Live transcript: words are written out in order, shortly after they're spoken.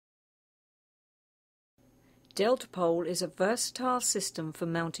DeltaPole is a versatile system for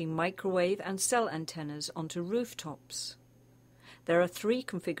mounting microwave and cell antennas onto rooftops. There are 3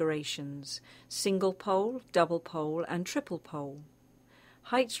 configurations: single pole, double pole and triple pole.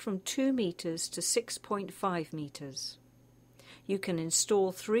 Heights from 2 meters to 6.5 meters. You can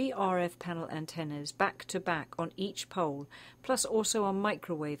install 3 RF panel antennas back to back on each pole, plus also a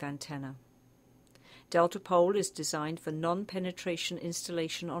microwave antenna. DeltaPole is designed for non-penetration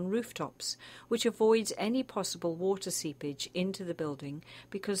installation on rooftops, which avoids any possible water seepage into the building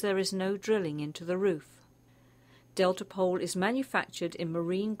because there is no drilling into the roof. DeltaPole is manufactured in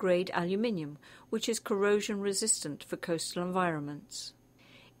marine-grade aluminium, which is corrosion-resistant for coastal environments.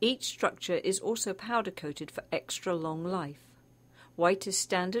 Each structure is also powder-coated for extra long life. White is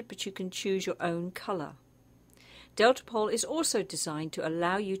standard, but you can choose your own color. DeltaPole is also designed to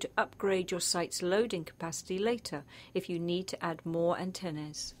allow you to upgrade your site's loading capacity later if you need to add more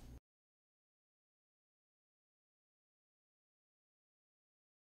antennas.